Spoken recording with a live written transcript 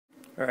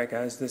Alright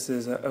guys, this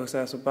is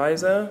Osas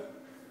Abaiza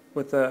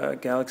with a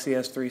Galaxy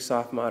S3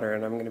 soft modder,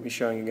 and I'm going to be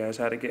showing you guys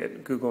how to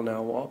get Google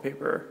Now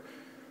Wallpaper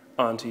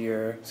onto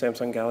your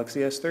Samsung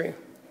Galaxy S3.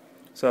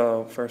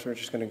 So first we're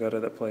just going to go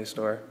to the Play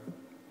Store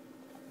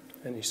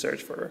and you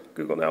search for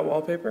Google Now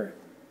Wallpaper.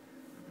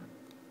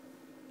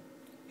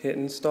 Hit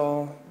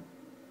install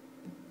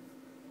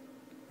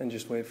and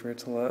just wait for it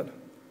to load.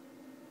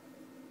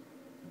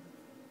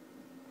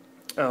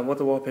 What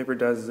the wallpaper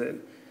does is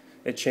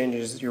it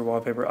changes your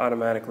wallpaper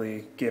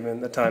automatically given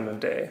the time of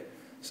day.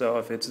 So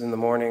if it's in the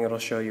morning, it'll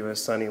show you a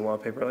sunny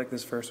wallpaper like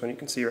this first one you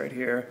can see right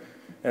here.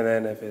 And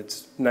then if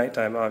it's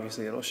nighttime,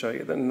 obviously it'll show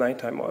you the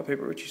nighttime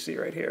wallpaper, which you see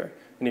right here.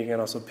 And you can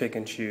also pick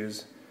and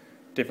choose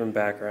different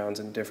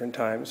backgrounds and different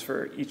times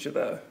for each of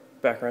the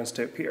backgrounds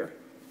to appear.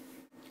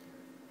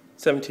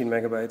 17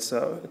 megabytes,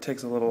 so it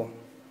takes a little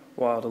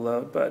while to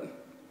load, but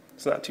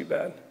it's not too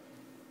bad.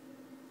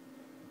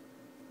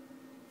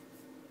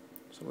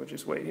 So we'll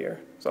just wait here.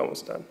 It's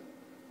almost done.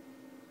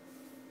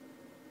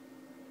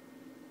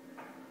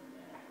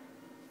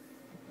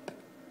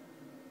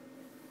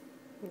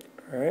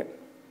 Alright,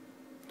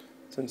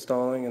 it's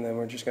installing, and then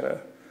we're just going to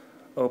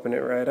open it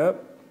right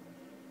up.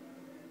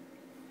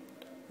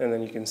 And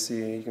then you can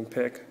see, you can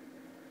pick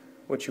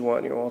what you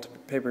want your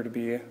wallpaper to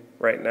be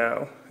right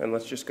now. And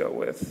let's just go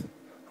with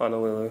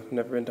Honolulu.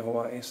 Never been to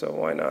Hawaii, so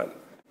why not?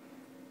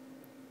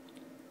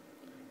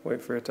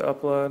 Wait for it to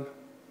upload.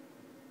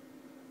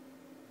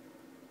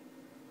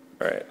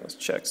 Alright, let's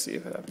check, see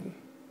if it happened.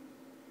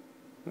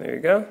 There you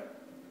go.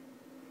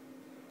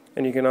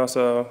 And you can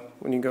also,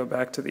 when you go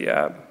back to the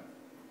app,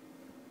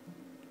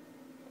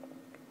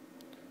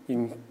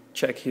 you can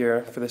check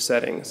here for the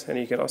settings, and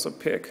you can also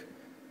pick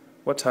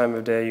what time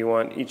of day you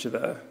want each of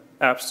the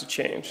apps to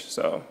change.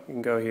 So you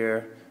can go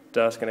here,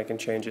 Dusk, and I can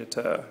change it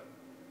to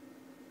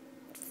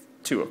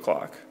 2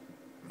 o'clock.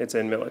 It's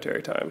in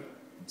military time.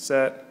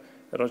 Set,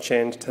 it'll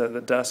change to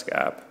the Dusk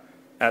app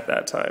at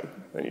that time.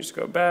 Then you just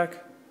go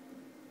back,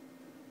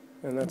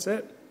 and that's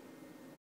it.